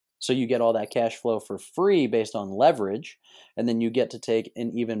So you get all that cash flow for free based on leverage, and then you get to take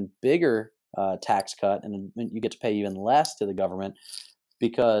an even bigger tax cut, and you get to pay even less to the government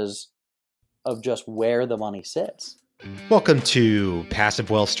because of just where the money sits. Welcome to Passive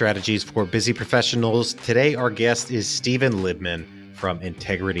Wealth Strategies for Busy Professionals. Today, our guest is Stephen Libman from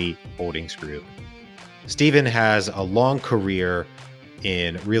Integrity Holdings Group. Stephen has a long career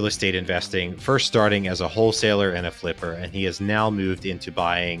in real estate investing, first starting as a wholesaler and a flipper, and he has now moved into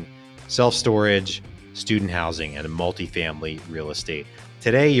buying self-storage, student housing, and multifamily real estate.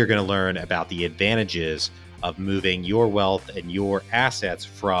 Today, you're going to learn about the advantages of moving your wealth and your assets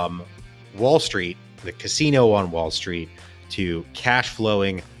from Wall Street, the casino on Wall Street, to cash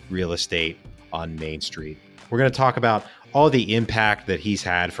flowing real estate on Main Street. We're going to talk about all the impact that he's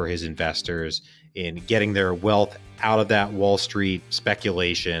had for his investors in getting their wealth out of that Wall Street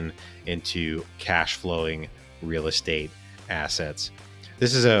speculation into cash flowing real estate assets.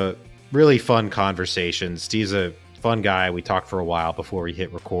 This is a really fun conversation. Steve's a fun guy. We talked for a while before we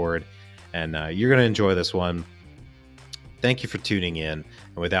hit record, and you're going to enjoy this one. Thank you for tuning in.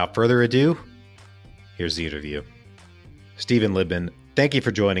 And without further ado, here's the interview. Stephen Libman, thank you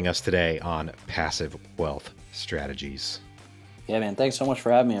for joining us today on Passive Wealth Strategies. Yeah, man. Thanks so much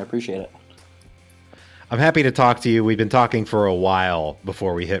for having me. I appreciate it. I'm happy to talk to you. We've been talking for a while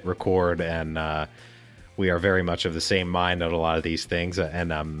before we hit record, and we are very much of the same mind on a lot of these things.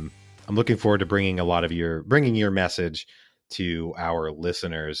 And I'm looking forward to bringing your message to our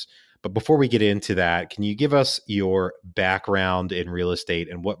listeners. But before we get into that, can you give us your background in real estate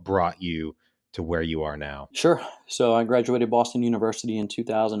and what brought you to where you are now? Sure. So I graduated Boston University in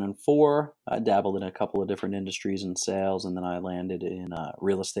 2004. I dabbled in a couple of different industries and sales, and then I landed in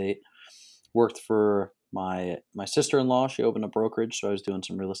real estate. Worked for my sister-in-law. She opened a brokerage, so I was doing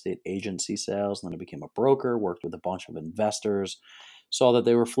some real estate agency sales, and then I became a broker, worked with a bunch of investors, saw that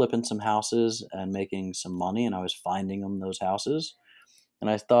they were flipping some houses and making some money, and I was finding them those houses. And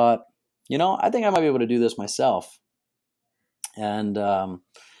I thought, I think I might be able to do this myself. And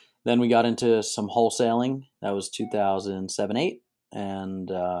then we got into some wholesaling. That was 2007-8. And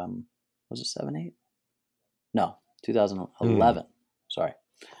was it 7-8? No, 2011. Sorry.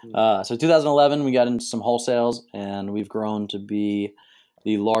 So 2011, we got into some wholesales, and we've grown to be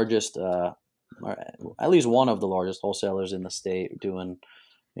the largest, or at least one of the largest wholesalers in the state, doing,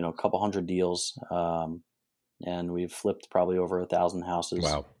 a couple hundred deals. And we've flipped probably over 1,000 houses.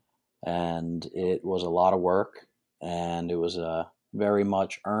 Wow. And it was a lot of work, and it was a very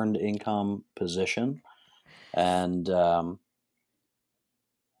much earned income position. And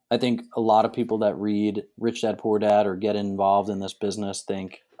I think a lot of people that read Rich Dad Poor Dad or get involved in this business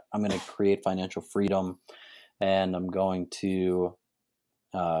think I'm going to create financial freedom, and I'm going to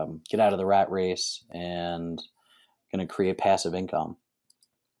get out of the rat race and going to create passive income.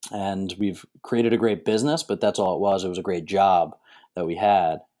 And we've created a great business, but that's all it was. It was a great job that we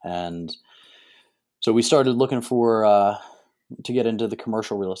had. And so we started looking for to get into the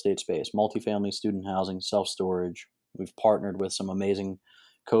commercial real estate space, multifamily, student housing, self-storage. We've partnered with some amazing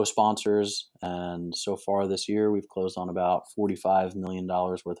co-sponsors, and so far this year we've closed on about $45 million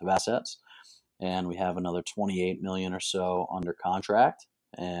worth of assets, and we have another $28 million or so under contract,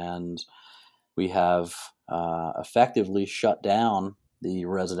 and we have effectively shut down the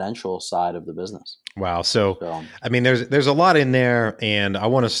residential side of the business. Wow. So I mean, there's a lot in there, and I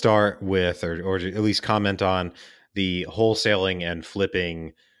want to start with, or at least comment on the wholesaling and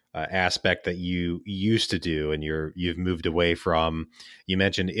flipping aspect that you used to do, and you've moved away from. You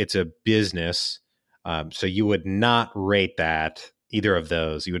mentioned it's a business, so you would not rate that, either of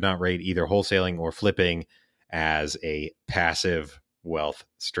those. You would not rate either wholesaling or flipping as a passive wealth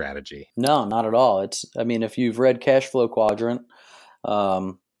strategy. No, not at all. If you've read Cash Flow Quadrant,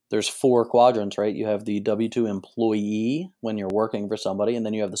 there's 4 quadrants, right? You have the W-2 employee when you're working for somebody, and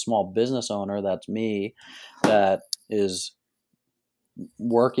then you have the small business owner, that's me, that is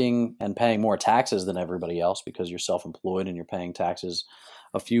working and paying more taxes than everybody else because you're self-employed and you're paying taxes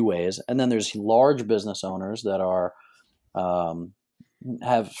a few ways. And then there's large business owners that are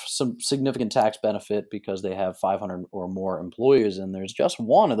have some significant tax benefit because they have 500 or more employees, and there's just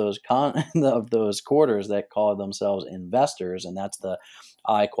one of those of those quarters that call themselves investors, and that's the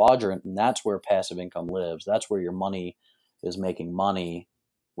I quadrant, and that's where passive income lives. That's where your money is making money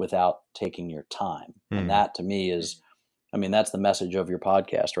without taking your time. And that to me is, that's the message of your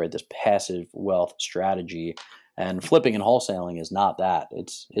podcast, right? This passive wealth strategy. And flipping and wholesaling is not that.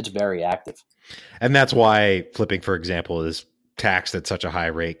 It's very active. And that's why flipping, for example, is taxed at such a high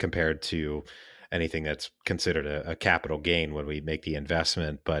rate compared to anything that's considered a capital gain when we make the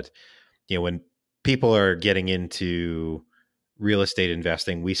investment. But when people are getting into real estate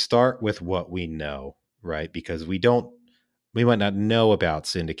investing, we start with what we know, right? Because we might not know about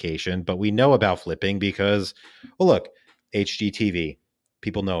syndication, but we know about flipping because, well, look, HGTV,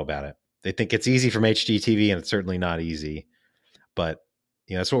 people know about it. They think it's easy from HGTV, and it's certainly not easy. But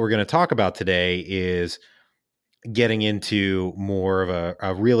that's what we're going to talk about today, is getting into more of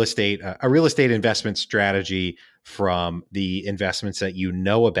a real estate investment strategy from the investments that you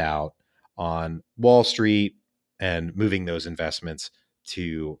know about on Wall Street and moving those investments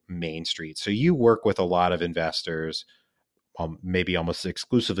to Main Street. So you work with a lot of investors, maybe almost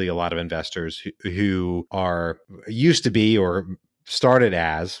exclusively a lot of investors who are used to be or started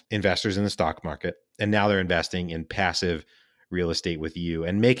as investors in the stock market, and now they're investing in passive real estate with you.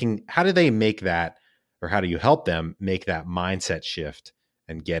 And how do they make that, or how do you help them make that mindset shift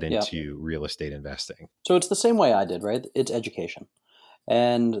and get into real estate investing? So it's the same way I did, right? It's education.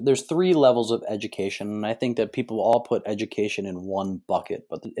 And there's 3 levels of education. And I think that people all put education in one bucket,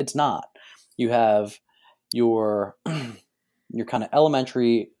 but it's not. You have your your kind of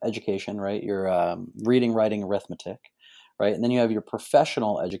elementary education, right? Your reading, writing, arithmetic, right? And then you have your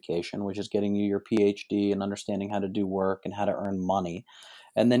professional education, which is getting you your PhD and understanding how to do work and how to earn money.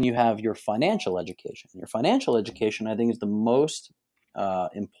 And then you have your financial education. Your financial education, I think, is the most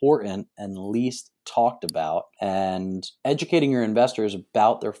important and least talked about. And educating your investors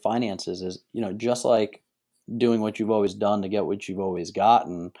about their finances is, just like doing what you've always done to get what you've always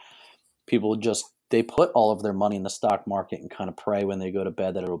gotten. People they put all of their money in the stock market and kind of pray when they go to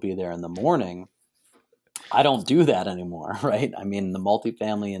bed that it'll be there in the morning. I don't do that anymore, right? I mean, the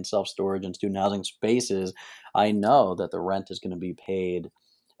multifamily and self-storage and student housing spaces, I know that the rent is going to be paid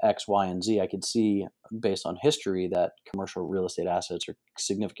X, Y, and Z. I could see, based on history, that commercial real estate assets are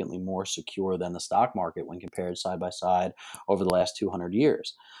significantly more secure than the stock market when compared side by side over the last 200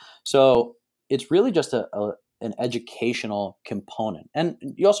 years. So it's really just an educational component. And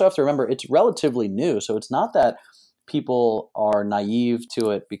you also have to remember, it's relatively new. So it's not that people are naive to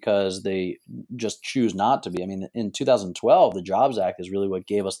it because they just choose not to be. I mean, in 2012, the Jobs Act is really what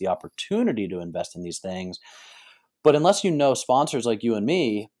gave us the opportunity to invest in these things. But unless you know sponsors like you and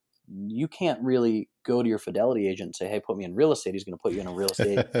me, you can't really go to your Fidelity agent and say, hey, put me in real estate. He's going to put you in a real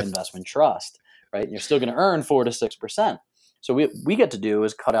estate investment trust, right? And you're still going to earn 4 to 6%. So we get to do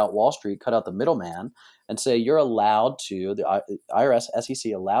is cut out Wall Street, cut out the middleman, and say you're allowed to, the IRS,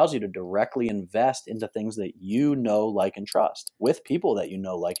 SEC allows you to directly invest into things that you know, like, and trust with people that you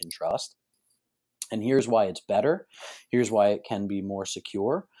know, like, and trust. And here's why it's better. Here's why it can be more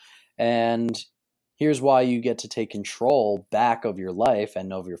secure. And here's why you get to take control back of your life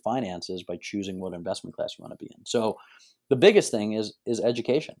and of your finances by choosing what investment class you want to be in. So the biggest thing is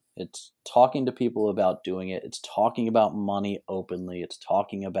education. It's talking to people about doing it. It's talking about money openly. It's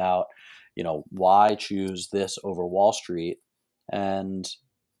talking about, why choose this over Wall Street. And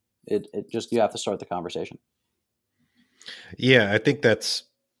it just, you have to start the conversation. Yeah, I think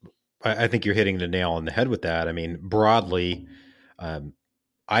you're hitting the nail on the head with that. I mean, broadly,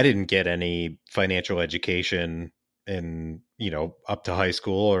 I didn't get any financial education up to high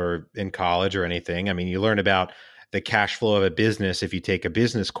school or in college or anything. I mean, you learn about the cash flow of a business if you take a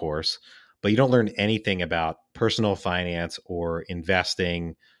business course, but you don't learn anything about personal finance or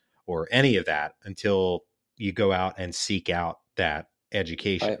investing or any of that until you go out and seek out that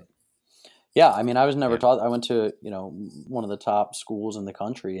education. Right. Yeah, I mean, I was never taught. I went to, one of the top schools in the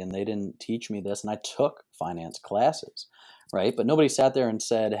country, and they didn't teach me this, and I took finance classes, right? But nobody sat there and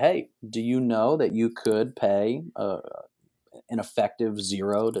said, hey, do you know that you could pay an effective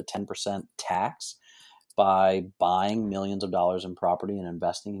 0 to 10% tax by buying millions of dollars in property and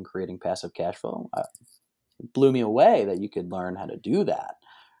investing and creating passive cash flow? It blew me away that you could learn how to do that,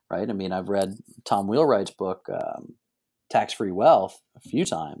 right? I mean, I've read Tom Wheelwright's book, Tax-Free Wealth, a few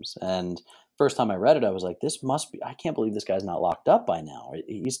times, and first time I read it, I was like, this must be, I can't believe this guy's not locked up by now.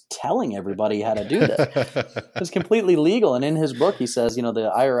 He's telling everybody how to do this. It's completely legal. And in his book, he says, the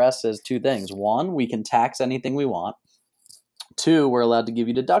IRS says 2 things. 1, we can tax anything we want. 2, we're allowed to give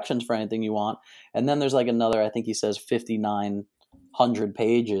you deductions for anything you want. And then there's like another, I think he says 5,900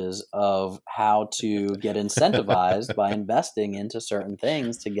 pages of how to get incentivized by investing into certain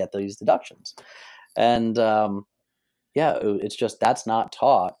things to get these deductions. And it's just, that's not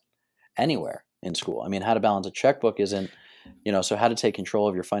taught anywhere in school. I mean, how to balance a checkbook isn't, so how to take control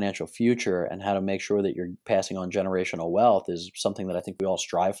of your financial future and how to make sure that you're passing on generational wealth is something that I think we all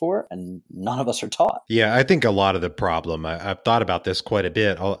strive for, and none of us are taught. Yeah, I think a lot of the problem, I've thought about this quite a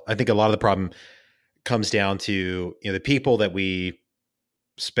bit. I think a lot of the problem comes down to, the people that we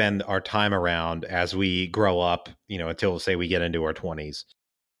spend our time around as we grow up, until say we get into our 20s.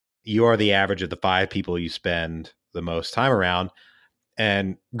 You are the average of the 5 people you spend the most time around.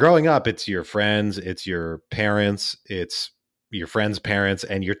 And growing up, it's your friends, it's your parents, it's your friends' parents,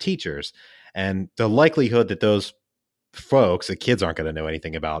 and your teachers. And the likelihood that those folks, the kids aren't going to know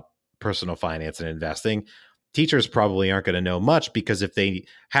anything about personal finance and investing. Teachers probably aren't going to know much, because if they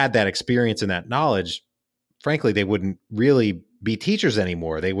had that experience and that knowledge, frankly, they wouldn't really be teachers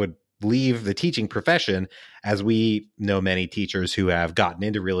anymore. They would leave the teaching profession, as we know many teachers who have gotten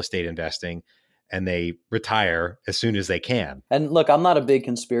into real estate investing and they retire as soon as they can. And look, I'm not a big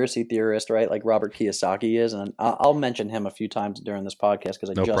conspiracy theorist, right? Like Robert Kiyosaki is, and I'll mention him a few times during this podcast because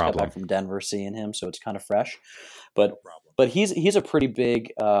I No just got problem. back from Denver seeing him, so it's kind of fresh. But he's a pretty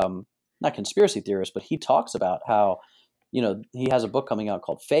big not conspiracy theorist, but he talks about how, he has a book coming out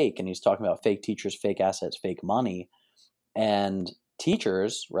called Fake, and he's talking about fake teachers, fake assets, fake money, and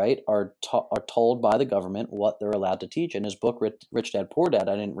teachers, right, are told by the government what they're allowed to teach. In his book, Rich Dad Poor Dad,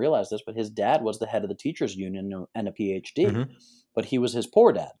 I didn't realize this, but his dad was the head of the teachers union and a PhD, Mm-hmm. but he was his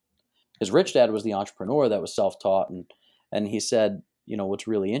poor dad. His rich dad was the entrepreneur that was self-taught, and he said, what's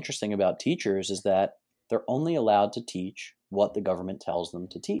really interesting about teachers is that they're only allowed to teach what the government tells them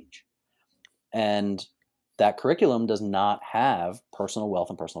to teach, and that curriculum does not have personal wealth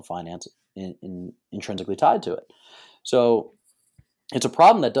and personal finance intrinsically tied to it. So it's a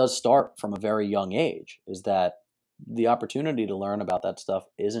problem that does start from a very young age, is that the opportunity to learn about that stuff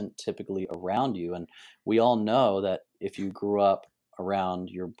isn't typically around you. And we all know that if you grew up around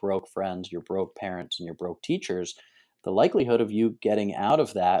your broke friends, your broke parents, and your broke teachers, the likelihood of you getting out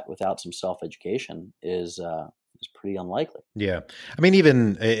of that without some self-education is pretty unlikely. Yeah. I mean,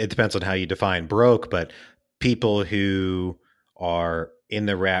 even it depends on how you define broke, but people who are in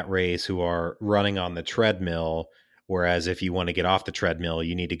the rat race, who are running on the treadmill, whereas if you want to get off the treadmill,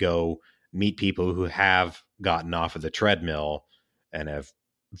 you need to go meet people who have gotten off of the treadmill and have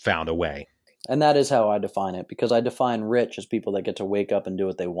found a way. And that is how I define it, because I define rich as people that get to wake up and do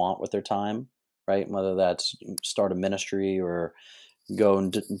what they want with their time, right? Whether that's start a ministry or go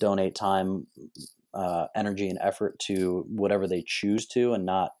and donate time, energy, and effort to whatever they choose to, and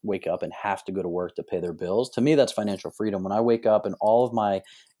not wake up and have to go to work to pay their bills. To me, that's financial freedom. When I wake up and all of my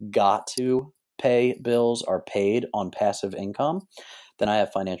got to pay bills are paid on passive income, then I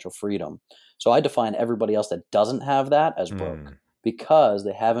have financial freedom. So I define everybody else that doesn't have that as broke, because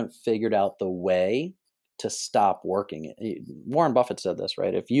they haven't figured out the way to stop working. Warren Buffett said this,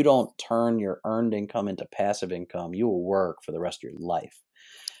 right? If you don't turn your earned income into passive income, you will work for the rest of your life.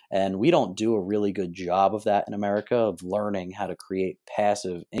 And we don't do a really good job of that in America, of learning how to create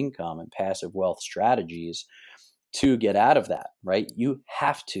passive income and passive wealth strategies to get out of that, right? You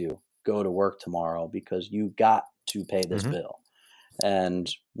have to go to work tomorrow because you got to pay this bill. And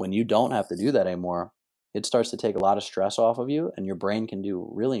when you don't have to do that anymore, it starts to take a lot of stress off of you, and your brain can do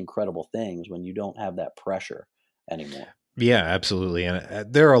really incredible things when you don't have that pressure anymore. Yeah, absolutely.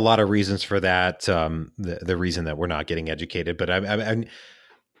 And there are a lot of reasons for that. The reason that we're not getting educated, but a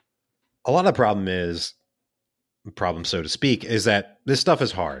lot of the problem, so to speak, is that this stuff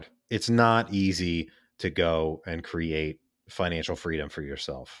is hard. It's not easy to go and create financial freedom for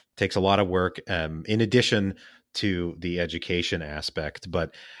yourself. It takes a lot of work, in addition to the education aspect.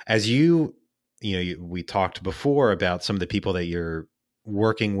 But as we talked before about some of the people that you're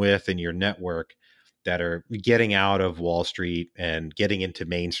working with in your network that are getting out of Wall Street and getting into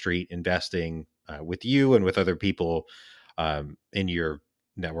Main Street investing, with you and with other people in your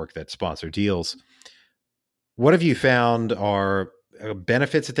network that sponsor deals. What have you found are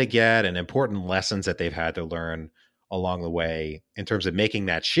benefits that they get and important lessons that they've had to learn along the way in terms of making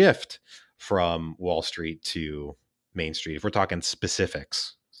that shift from Wall Street to Main Street, if we're talking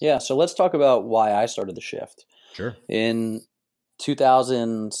specifics? Yeah, so let's talk about why I started the shift. Sure. In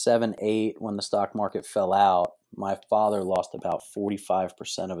 2007-8, when the stock market fell out, my father lost about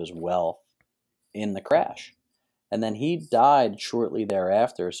 45% of his wealth in the crash. And then he died shortly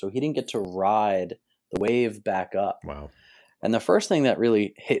thereafter, so he didn't get to ride the wave back up. Wow. And the first thing that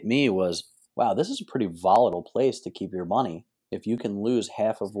really hit me was, wow, this is a pretty volatile place to keep your money if you can lose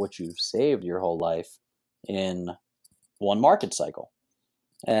half of what you've saved your whole life in one market cycle.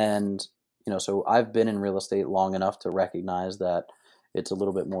 And, so I've been in real estate long enough to recognize that it's a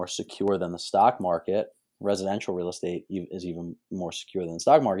little bit more secure than the stock market. Residential real estate is even more secure than the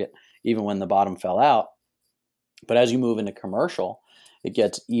stock market, even when the bottom fell out. But as you move into commercial, it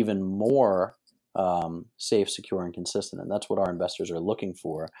gets even more safe, secure, and consistent. And that's what our investors are looking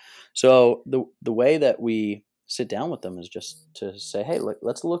for. So the way that we sit down with them is just to say, hey,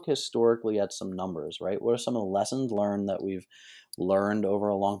 let's look historically at some numbers, right? What are some of the lessons learned that we've learned over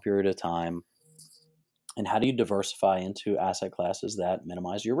a long period of time? And how do you diversify into asset classes that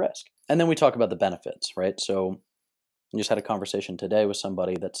minimize your risk? And then we talk about the benefits, right? So I just had a conversation today with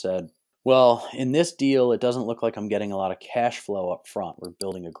somebody that said, well, in this deal, it doesn't look like I'm getting a lot of cash flow up front. We're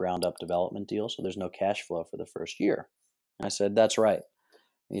building a ground up development deal, so there's no cash flow for the first year. And I said, that's right.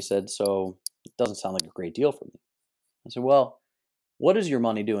 And he said, so it doesn't sound like a great deal for me. I said, well, what is your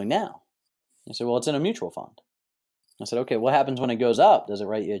money doing now? He said, well, it's in a mutual fund. I said, okay, what happens when it goes up? Does it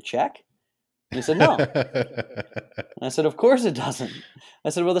write you a check? And he said, no. And I said, of course it doesn't. I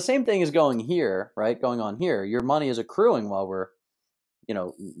said, well, the same thing is going on here. Your money is accruing while we're,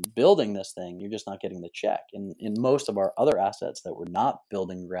 building this thing. You're just not getting the check. And in most of our other assets that we're not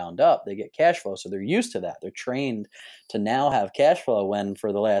building ground up, they get cash flow. So they're used to that. They're trained to now have cash flow when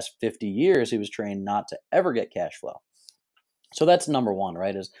for the last 50 years, he was trained not to ever get cash flow. So that's number one,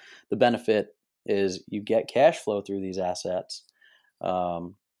 right? Is the benefit is you get cash flow through these assets.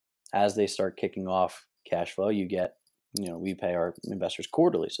 As they start kicking off cash flow, you get, we pay our investors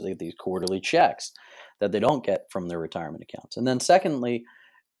quarterly. So they get these quarterly checks that they don't get from their retirement accounts. And then secondly,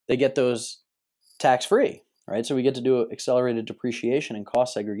 they get those tax-free, right? So we get to do accelerated depreciation and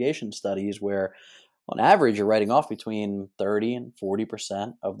cost segregation studies where on average, you're writing off between 30 and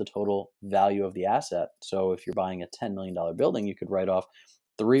 40% of the total value of the asset. So if you're buying a $10 million building, you could write off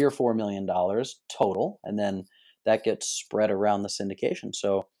 $3 or $4 million total, and then that gets spread around the syndication.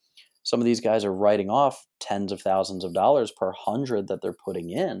 So some of these guys are writing off tens of thousands of dollars per 100 that they're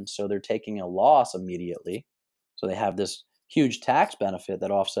putting in. So they're taking a loss immediately. So they have this huge tax benefit that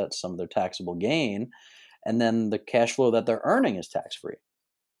offsets some of their taxable gain. And then the cash flow that they're earning is tax-free.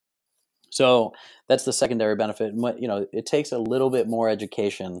 So that's the secondary benefit. It takes a little bit more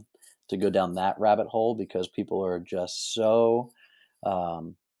education to go down that rabbit hole because people are just so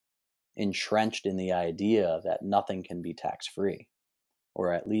entrenched in the idea that nothing can be tax-free,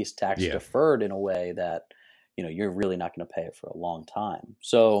 or at least tax deferred in a way that, you're really not going to pay it for a long time.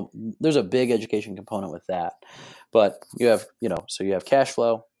 So there's a big education component with that. But you have, so you have cash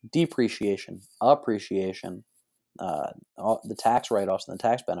flow, depreciation, appreciation, the tax write-offs and the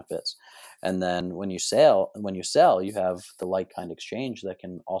tax benefits. And then when you sell, you have the like-kind exchange that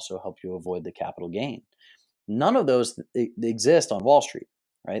can also help you avoid the capital gain. None of those exist on Wall Street,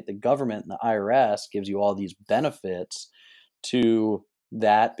 right? The government and the IRS gives you all these benefits to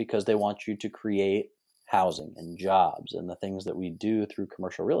that because they want you to create housing and jobs and the things that we do through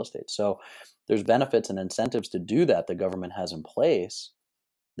commercial real estate. So there's benefits and incentives to do that the government has in place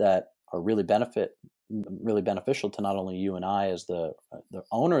that are really beneficial to not only you and I as the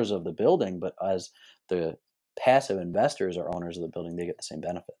owners of the building, but as the passive investors or owners of the building, they get the same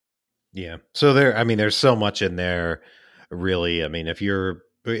benefit. Yeah. So there's so much in there, really. I mean, if you're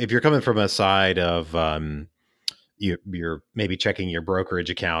coming from a side of you're maybe checking your brokerage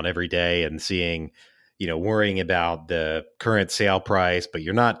account every day and seeing, worrying about the current sale price, but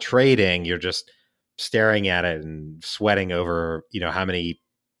you're not trading, you're just staring at it and sweating over, how many,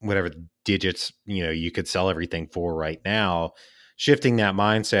 whatever digits, you could sell everything for right now, shifting that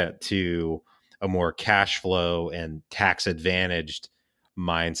mindset to a more cash flow and tax advantaged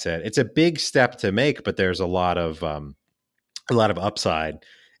mindset. It's a big step to make, but there's a lot of upside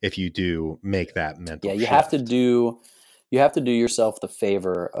if you do make that mental shift. You have to do yourself the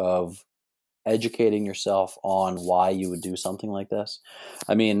favor of educating yourself on why you would do something like this.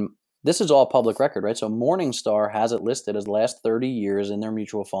 I mean, this is all public record, right? So Morningstar has it listed as the last 30 years in their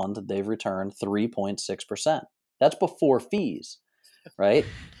mutual fund that they've returned 3.6%. That's before fees, right?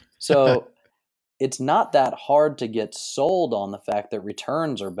 So it's not that hard to get sold on the fact that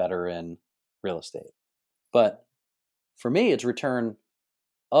returns are better in real estate. But for me, it's return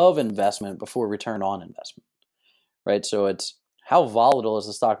of investment before return on investment, right? So it's how volatile is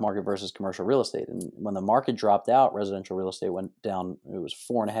the stock market versus commercial real estate? And when the market dropped out, residential real estate went down. It was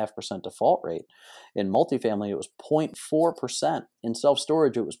 4.5% default rate. In multifamily, it was 0.4%. In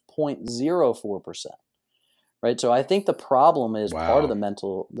self-storage, it was 0.04%. Right. So I think the problem is part of the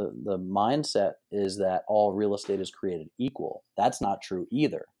the mindset is that all real estate is created equal. That's not true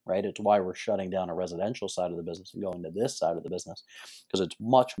either. Right. It's why we're shutting down a residential side of the business and going to this side of the business because it's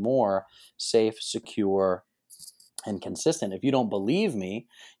much more safe, secure, and consistent. If you don't believe me,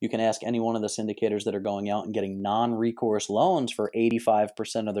 you can ask any one of the syndicators that are going out and getting non-recourse loans for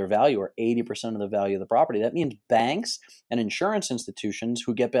 85% of their value or 80% of the value of the property. That means banks and insurance institutions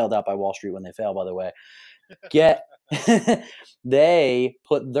who get bailed out by Wall Street when they fail, by the way, they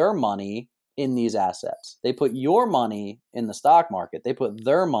put their money in these assets. They put your money in the stock market. They put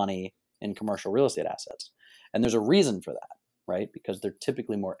their money in commercial real estate assets. And there's a reason for that, right? Because they're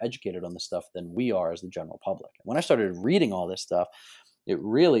typically more educated on this stuff than we are as the general public. And when I started reading all this stuff, it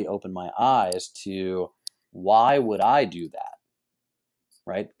really opened my eyes to why would I do that,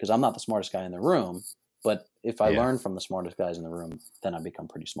 right? Because I'm not the smartest guy in the room, but if I Yeah. learn from the smartest guys in the room, then I become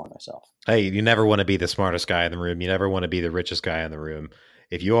pretty smart myself. Hey, you never want to be the smartest guy in the room. You never want to be the richest guy in the room.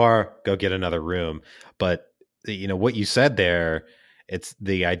 If you are, go get another room. But what you said there, it's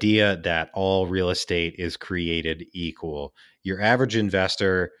the idea that all real estate is created equal. Your average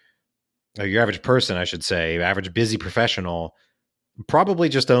investor, or your average person, I should say, average busy professional, probably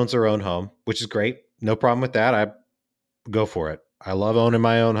just owns their own home, which is great. No problem with that. I go for it. I love owning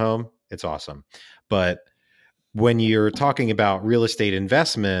my own home. It's awesome. But when you're talking about real estate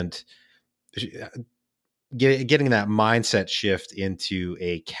investment, getting that mindset shift into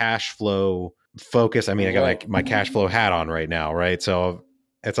a cash flow focus. I mean, I got my cash flow hat on right now, right? So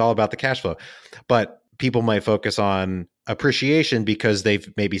it's all about the cash flow. But people might focus on appreciation because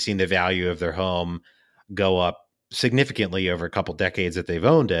they've maybe seen the value of their home go up significantly over a couple decades that they've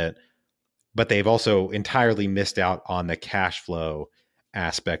owned it, but they've also entirely missed out on the cash flow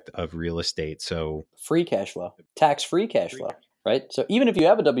aspect of real estate. So free cash flow, tax-free cash flow, right? So even if you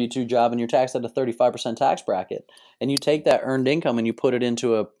have a W-2 job and you're taxed at a 35% tax bracket, and you take that earned income and you put it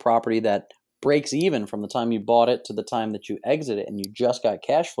into a property that breaks even from the time you bought it to the time that you exit it, and you just got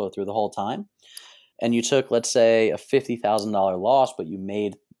cash flow through the whole time, and you took, let's say, a $50,000 loss, but you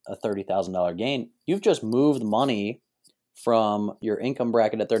made a $30,000 gain, you've just moved money from your income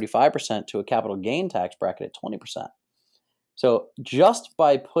bracket at 35% to a capital gain tax bracket at 20%. So just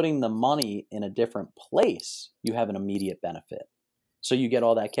by putting the money in a different place, you have an immediate benefit. So you get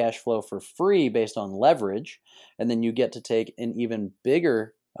all that cash flow for free based on leverage, and then you get to take an even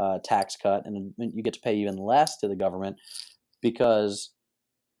bigger tax cut, and you get to pay even less to the government because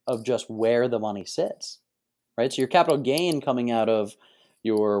of just where the money sits, right? So your capital gain coming out of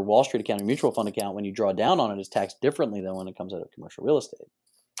your Wall Street account or mutual fund account, when you draw down on it, is taxed differently than when it comes out of commercial real estate.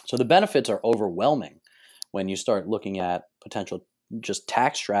 So the benefits are overwhelming when you start looking at potential just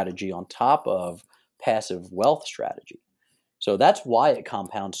tax strategy on top of passive wealth strategy. So that's why it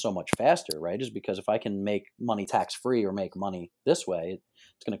compounds so much faster, right? Is because if I can make money tax-free or make money this way,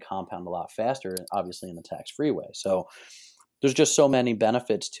 it's going to compound a lot faster, obviously in the tax-free way. So there's just so many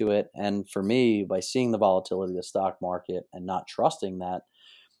benefits to it. And for me, by seeing the volatility of the stock market and not trusting that,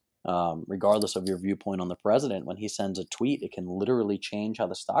 regardless of your viewpoint on the president, when he sends a tweet, it can literally change how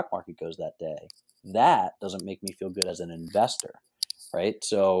the stock market goes that day. That doesn't make me feel good as an investor, right?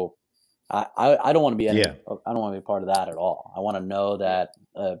 So I don't want to be I don't want to be a part of that at all. I want to know that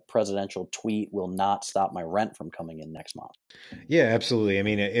a presidential tweet will not stop my rent from coming in next month. Yeah, absolutely. I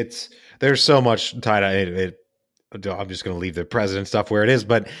mean, there's so much tied up. I'm just going to leave the president stuff where it is,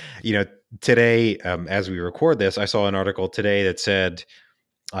 but today, as we record this, I saw an article today that said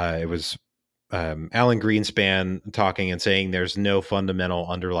it was Alan Greenspan talking and saying there's no fundamental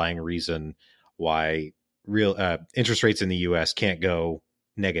underlying reason why real interest rates in the U.S. can't go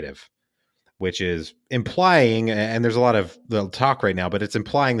negative, which is implying, and there's a lot of talk right now, but it's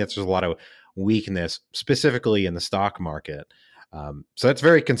implying that there's a lot of weakness, specifically in the stock market. So that's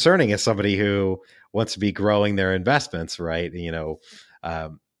very concerning as somebody who wants to be growing their investments, right?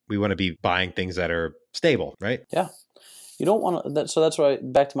 We want to be buying things that are stable, right? Yeah. You don't want to, so that's why,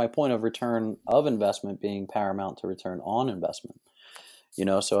 back to my point of return of investment being paramount to return on investment.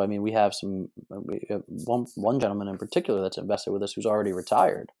 So I mean, we have one gentleman in particular that's invested with us who's already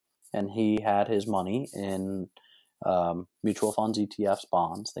retired, and he had his money in mutual funds, ETFs,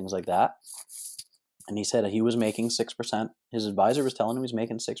 bonds, things like that. And he said he was making 6%. His advisor was telling him he's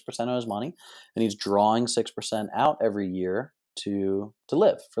making 6% of his money, and he's drawing 6% out every year to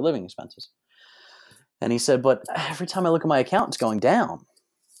live, for living expenses. And he said, but every time I look at my account, it's going down.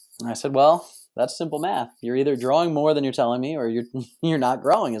 And I said, well, that's simple math. You're either drawing more than you're telling me, or you're not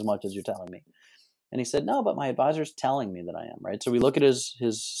growing as much as you're telling me. And he said, no, but my advisor's telling me that I am, right? So we look at his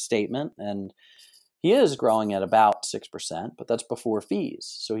statement, and he is growing at about 6%, but that's before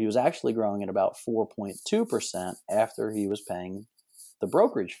fees. So he was actually growing at about 4.2% after he was paying the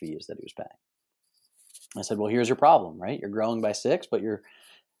brokerage fees that he was paying. I said, well, here's your problem, right? You're growing by 6, but you're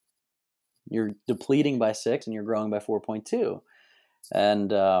depleting by 6, and you're growing by 4.2.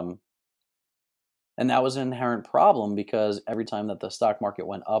 And that was an inherent problem, because every time that the stock market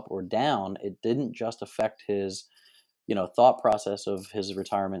went up or down, it didn't just affect his thought process of his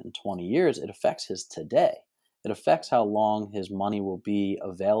retirement in 20 years. It affects his today. It affects how long his money will be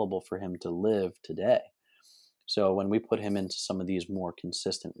available for him to live today. So when we put him into some of these more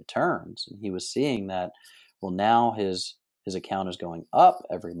consistent returns, and he was seeing that, well, now his account is going up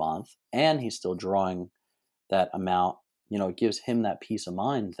every month, and he's still drawing that amount, it gives him that peace of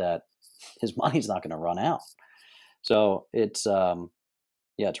mind that his money's not going to run out. So it's,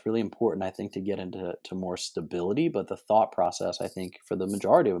 it's really important, I think, to get into more stability. But the thought process, I think, for the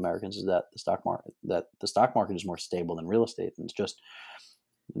majority of Americans is that the stock market is more stable than real estate, and it's just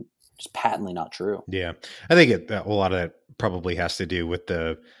patently not true. Yeah, I think a lot of that probably has to do with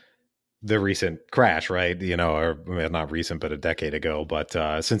the recent crash, right? Or well, not recent, but a decade ago. But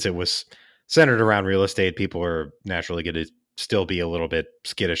since it was centered around real estate, people are naturally going to still be a little bit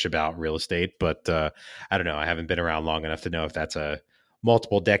skittish about real estate. But I don't know. I haven't been around long enough to know if that's a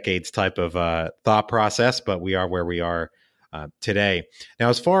multiple decades type of thought process, but we are where we are today. Now,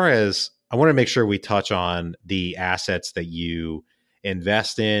 as far as I want to make sure we touch on the assets that you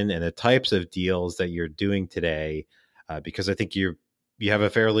invest in and the types of deals that you're doing today, because I think you have a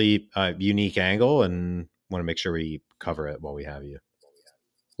fairly unique angle, and want to make sure we cover it while we have you.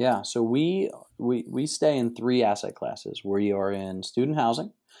 Yeah, so we stay in 3 asset classes. We are in student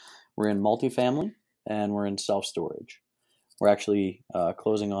housing, we're in multifamily, and we're in self-storage. We're actually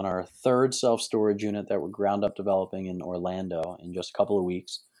closing on our 3rd self-storage unit that we're ground up developing in Orlando in just a couple of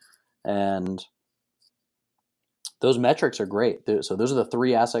weeks. And those metrics are great. So those are the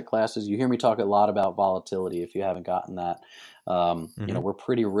 3 asset classes. You hear me talk a lot about volatility if you haven't gotten that. We're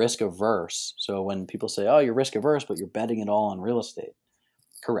pretty risk averse. So when people say, oh, you're risk averse, but you're betting it all on real estate.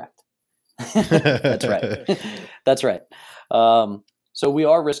 Correct. That's right. That's right. So we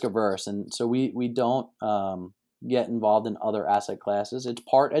are risk averse. And so we don't get involved in other asset classes. It's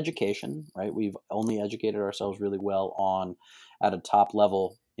part education, right? We've only educated ourselves really well at a top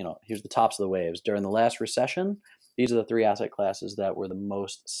level. Here's the tops of the waves. During the last recession, these are the 3 asset classes that were the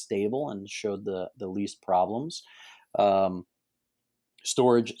most stable and showed the least problems.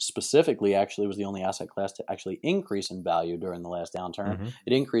 Storage specifically actually was the only asset class to actually increase in value during the last downturn. Mm-hmm.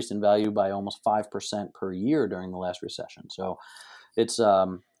 It increased in value by almost 5% per year during the last recession. So it's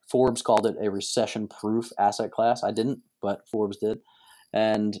Forbes called it a recession-proof asset class. I didn't, but Forbes did.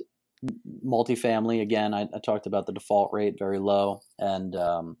 And multifamily, again, I talked about the default rate very low, and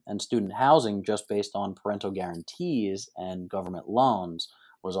student housing, just based on parental guarantees and government loans,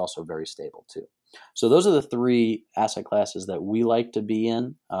 was also very stable too. So those are the 3 asset classes that we like to be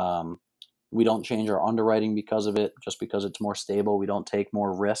in. We don't change our underwriting because of it, just because it's more stable. We don't take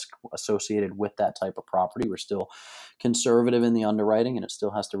more risk associated with that type of property. We're still conservative in the underwriting, and it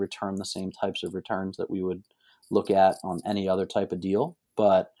still has to return the same types of returns that we would look at on any other type of deal.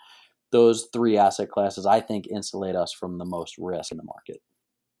 But those 3 asset classes, I think, insulate us from the most risk in the market.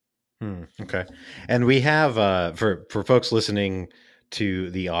 Okay. And we have, for folks listening to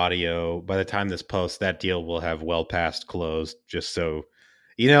the audio, by the time this posts, that deal will have well past closed, just so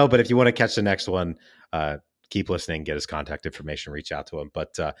but if you want to catch the next one, keep listening, get his contact information, reach out to him.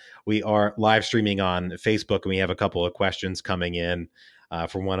 But we are live streaming on Facebook, and we have a couple of questions coming in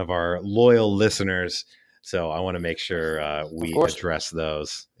from one of our loyal listeners. So I want to make sure we address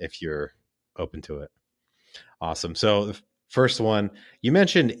those if you're open to it. Awesome. So the first one, you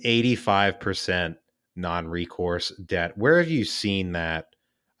mentioned 85% non-recourse debt. Where have you seen that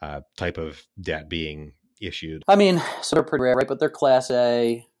type of debt being issued? I mean, so they're pretty rare, right? But they're Class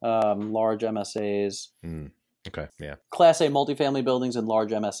A, large MSAs. Okay, yeah. Class A multifamily buildings and large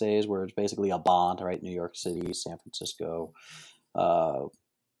MSAs, where it's basically a bond, right? New York City, San Francisco,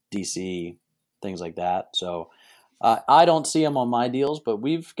 DC, things like that. So I don't see them on my deals, but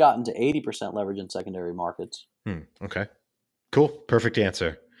we've gotten to 80% leverage in secondary markets. Okay, cool. Perfect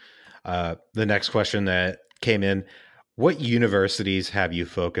answer. The next question that came in, what universities have you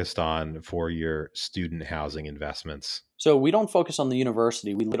focused on for your student housing investments? So we don't focus on the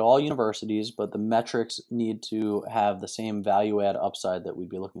university. We look at all universities, but the metrics need to have the same value add upside that we'd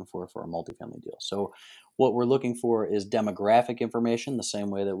be looking for a multifamily deal. So what we're looking for is demographic information, the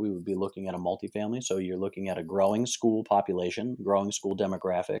same way that we would be looking at a multifamily. So you're looking at a growing school population, growing school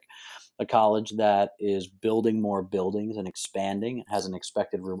demographic, a college that is building more buildings and expanding, has an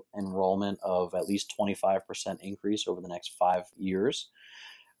expected enrollment of at least 25% increase over the next 5 years.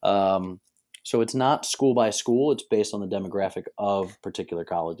 So it's not school by school. It's based on the demographic of particular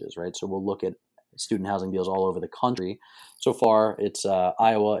colleges, right? So we'll look at student housing deals all over the country. So far, it's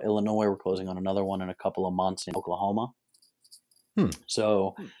Iowa, Illinois. We're closing on another one in a couple of months in Oklahoma.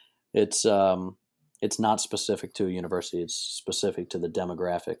 So it's not specific to a university. It's specific to the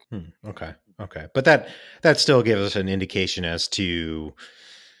demographic. Okay. But that still gives us an indication as to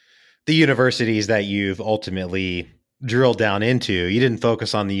the universities that you've ultimately drilled down into. You didn't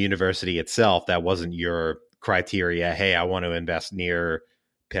focus on the university itself. That wasn't your criteria. Hey, I want to invest near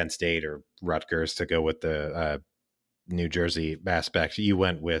Penn State or Rutgers to go with the New Jersey aspect. You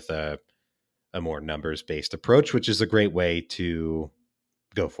went with a more numbers-based approach, which is a great way to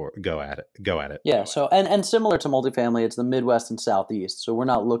go at it. Yeah. So, and similar to multifamily, it's the Midwest and Southeast. So we're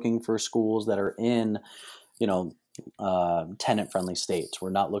not looking for schools that are in, you know, tenant friendly states. We're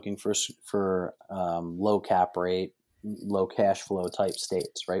not looking for low cap rate, low cash flow type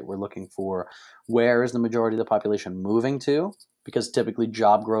states, right? We're looking for where is the majority of the population moving to, because typically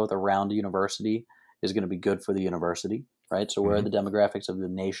job growth around a university is going to be good for the university, right? So where are the demographics of the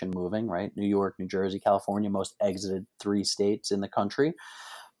nation moving, right? New York, New Jersey, California, most exited 3 states in the country.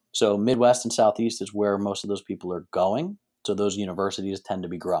 So Midwest and Southeast is where most of those people are going. So those universities tend to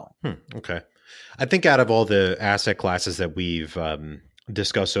be growing. Okay. I think out of all the asset classes that we've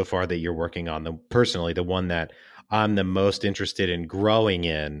discussed so far that you're working on, personally, the one that I'm the most interested in growing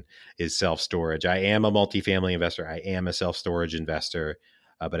in is self-storage. I am a multifamily investor. I am a self-storage investor.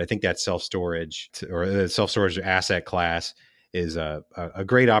 But I think that self-storage or the self-storage asset class is a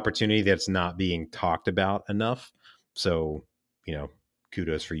great opportunity that's not being talked about enough. So,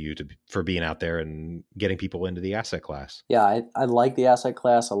 kudos for you for being out there and getting people into the asset class. Yeah, I like the asset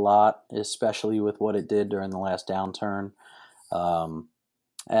class a lot, especially with what it did during the last downturn.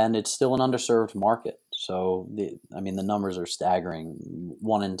 And it's still an underserved market. So, the numbers are staggering.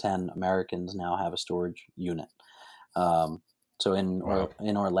 1 in 10 Americans now have a storage unit. So in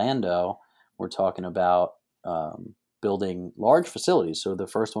Orlando, we're talking about building large facilities. So the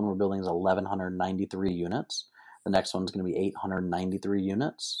first one we're building is 1,193 units. The next one's going to be 893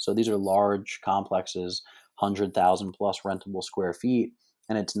 units. So these are large complexes, 100,000 plus rentable square feet,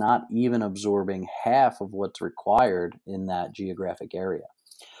 and it's not even absorbing half of what's required in that geographic area.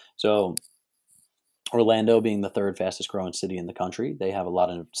 So Orlando being the 3rd fastest growing city in the country, they have a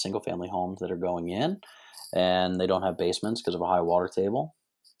lot of single family homes that are going in, and they don't have basements because of a high water table.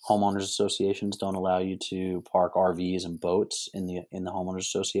 Homeowners associations don't allow you to park RVs and boats in the homeowners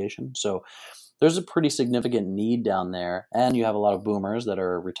association. So there's a pretty significant need down there, and you have a lot of boomers that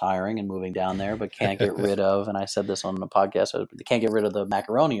are retiring and moving down there, but can't get rid of. And I said this on the podcast: they can't get rid of the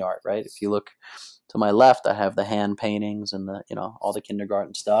macaroni art, right? If you look to my left, I have the hand paintings and the all the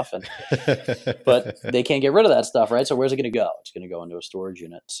kindergarten stuff, but they can't get rid of that stuff, right? So where's it going to go? It's going to go into a storage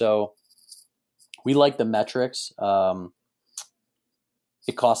unit. So we like the metrics.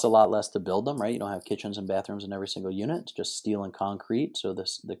 It costs a lot less to build them, right? You don't have kitchens and bathrooms in every single unit. It's just steel and concrete. So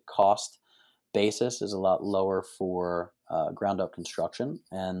the cost basis is a lot lower for ground up construction,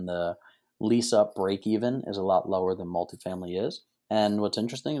 and the lease up break even is a lot lower than multifamily is. And what's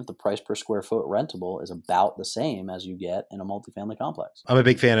interesting is the price per square foot rentable is about the same as you get in a multifamily complex. I'm a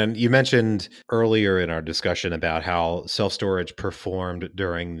big fan. And you mentioned earlier in our discussion about how self-storage performed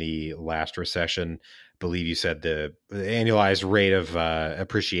during the last recession. I believe you said the annualized rate of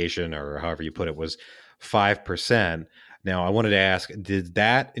appreciation, or however you put it, was 5%. Now, I wanted to ask, did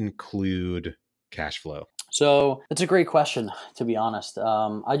that include cash flow? So it's a great question, to be honest.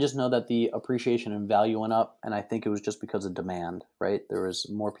 I just know that the appreciation and value went up, and I think it was just because of demand, right? There was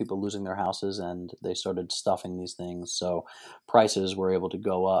more people losing their houses, and they started stuffing these things, so prices were able to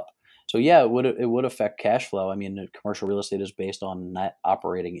go up. So yeah, it would affect cash flow. I mean, commercial real estate is based on net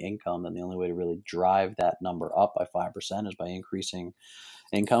operating income, and the only way to really drive that number up by 5% is by increasing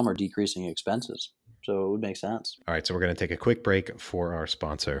income or decreasing expenses. So it would make sense. All right, so we're going to take a quick break for our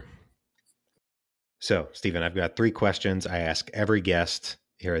sponsor. So, Stephen, I've got 3 questions I ask every guest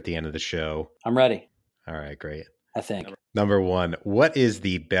here at the end of the show. I'm ready. All right, great. I think. Number 1, what is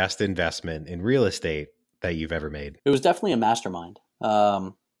the best investment in real estate that you've ever made? It was definitely a mastermind.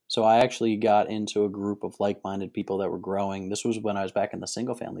 So I actually got into a group of like-minded people that were growing. This was when I was back in the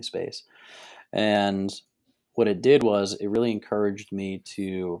single-family space. And what it did was it really encouraged me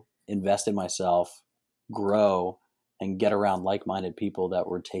to invest in myself, grow, and get around like-minded people that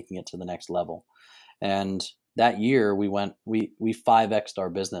were taking it to the next level. And that year we 5x'd our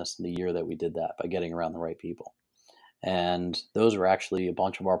business the year that we did that by getting around the right people. And those were actually a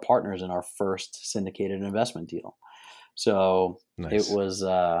bunch of our partners in our first syndicated investment deal. So nice. It was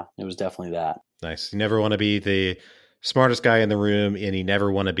definitely that. Nice. You never want to be the smartest guy in the room, and you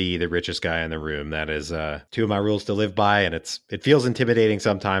never want to be the richest guy in the room. That is 2 of my rules to live by, and it feels intimidating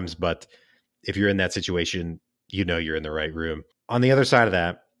sometimes, but if you're in that situation, you're in the right room. On the other side of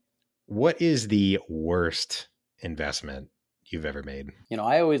that, what is the worst investment you've ever made?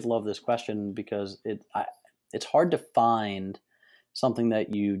 I always love this question because it's hard to find something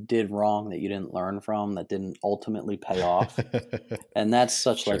that you did wrong that you didn't learn from, that didn't ultimately pay off. And that's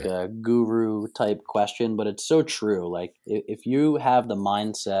such like a guru type question, but it's so true. Like if you have the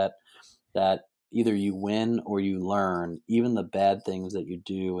mindset that either you win or you learn, even the bad things that you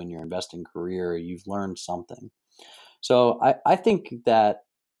do in your investing career, you've learned something. So I think that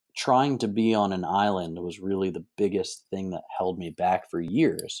trying to be on an island was really the biggest thing that held me back for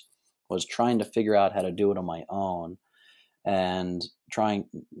years, was trying to figure out how to do it on my own and trying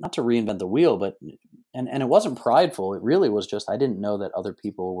not to reinvent the wheel, but and it wasn't prideful. It really was just I didn't know that other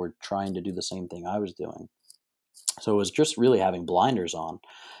people were trying to do the same thing I was doing. So it was just really having blinders on.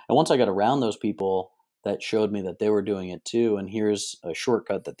 And once I got around those people that showed me that they were doing it too, and here's a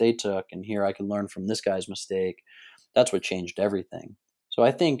shortcut that they took, and here I can learn from this guy's mistake, that's what changed everything. So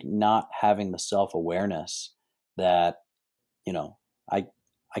I think not having the self-awareness that, you know, I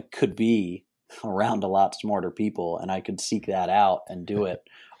could be around a lot smarter people and I could seek that out and do it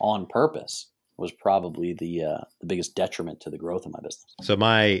on purpose was probably the biggest detriment to the growth of my business. So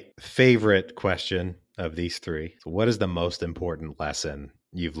my favorite question of these three, what is the most important lesson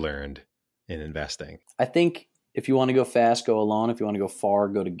you've learned in investing? I think if you want to go fast, go alone. If you want to go far,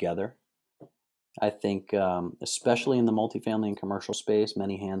 go together. I think especially in the multifamily and commercial space,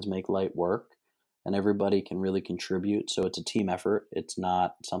 many hands make light work and everybody can really contribute. So it's a team effort. It's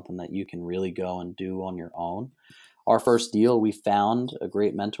not something that you can really go and do on your own. Our first deal, we found a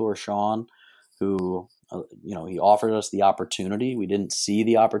great mentor, Sean, who, he offered us the opportunity. We didn't see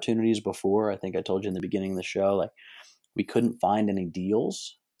the opportunities before. I think I told you in the beginning of the show, like we couldn't find any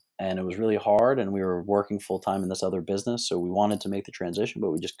deals and it was really hard and we were working full time in this other business. So we wanted to make the transition,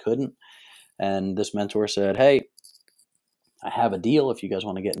 but we just couldn't. And this mentor said, hey, I have a deal if you guys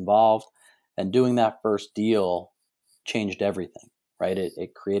want to get involved. And doing that first deal changed everything, right?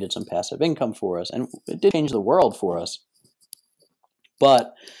 It created some passive income for us and it did change the world for us.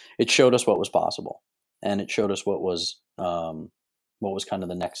 But it showed us what was possible, and it showed us what was kind of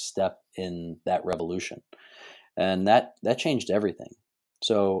the next step in that revolution, and that changed everything.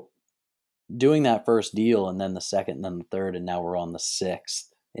 So, doing that first deal, and then the second, and then the third, and now we're on the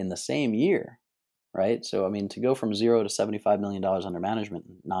sixth in the same year, right? So, I mean, to go from $0 to $75 million under management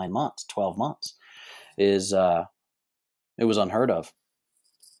in 9 months, 12 months, is it was unheard of.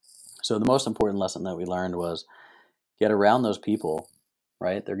 So, the most important lesson that we learned was get around those people.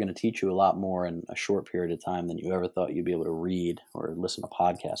 Right? They're going to teach you a lot more in a short period of time than you ever thought you'd be able to read or listen to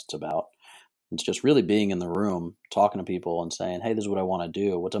podcasts about. It's just really being in the room, talking to people and saying, hey, this is what I want to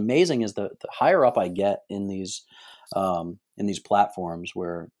do. What's amazing is the higher up I get in these platforms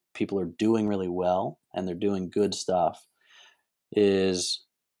where people are doing really well and they're doing good stuff, is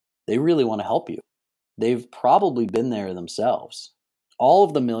they really want to help you. They've probably been there themselves. All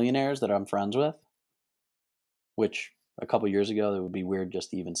of the millionaires that I'm friends with, which a couple years ago, it would be weird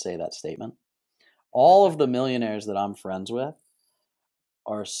just to even say that statement. All of the millionaires that I'm friends with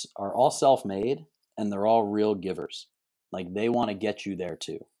are all self-made and they're all real givers. Like they want to get you there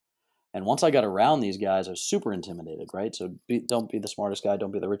too. And once I got around these guys, I was super intimidated, right? So don't be the smartest guy,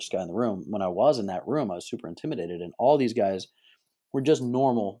 don't be the richest guy in the room. When I was in that room, I was super intimidated. And all these guys were just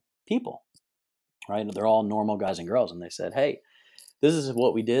normal people, right? They're all normal guys and girls. And they said, hey, this is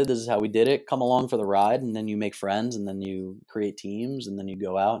what we did. This is how we did it. Come along for the ride. And then you make friends and then you create teams and then you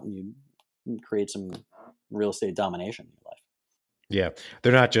go out and you create some real estate domination in your life. Yeah.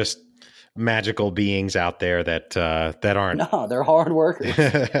 They're not just magical beings out there that aren't. No, they're hard workers.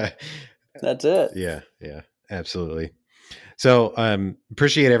 That's it. Yeah. Yeah, absolutely. So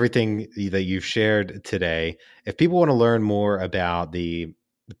appreciate everything that you've shared today. If people want to learn more about the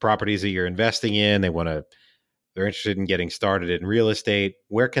properties that you're investing in, they're interested in getting started in real estate,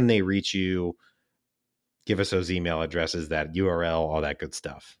 where can they reach you? Give us those email addresses, that URL, all that good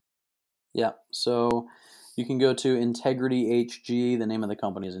stuff. Yeah. So you can go to Integrity HG. The name of the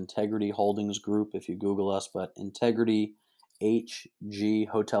company is Integrity Holdings Group if you Google us, but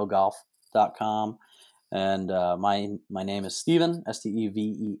IntegrityHGHotelGolf.com. And my name is Steven,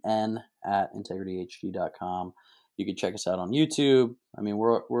 Steven, at IntegrityHG.com. You can check us out on YouTube. I mean,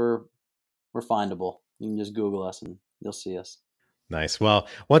 we're findable. You can just Google us and you'll see us. Nice. Well,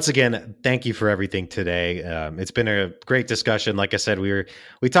 once again, thank you for everything today. It's been a great discussion. Like I said, we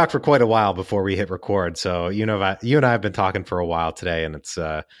talked for quite a while before we hit record. So you and I have been talking for a while today, and it's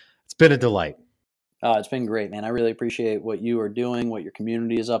been a delight. Oh, it's been great, man. I really appreciate what you are doing, what your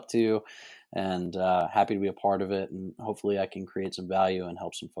community is up to, and happy to be a part of it. And hopefully, I can create some value and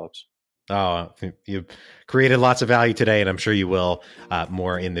help some folks. Oh, you've created lots of value today, and I'm sure you will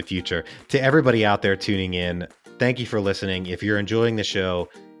more in the future. To everybody out there tuning in, thank you for listening. If you're enjoying the show,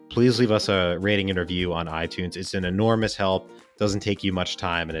 please leave us a rating and review on iTunes. It's an enormous help. It doesn't take you much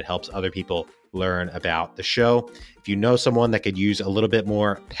time, and it helps other people learn about the show. If you know someone that could use a little bit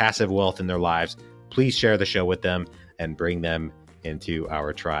more passive wealth in their lives, please share the show with them and bring them into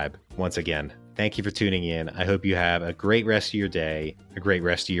our tribe. Once again, thank you for tuning in. I hope you have a great rest of your day, a great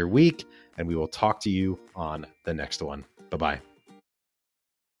rest of your week, and we will talk to you on the next one. Bye-bye.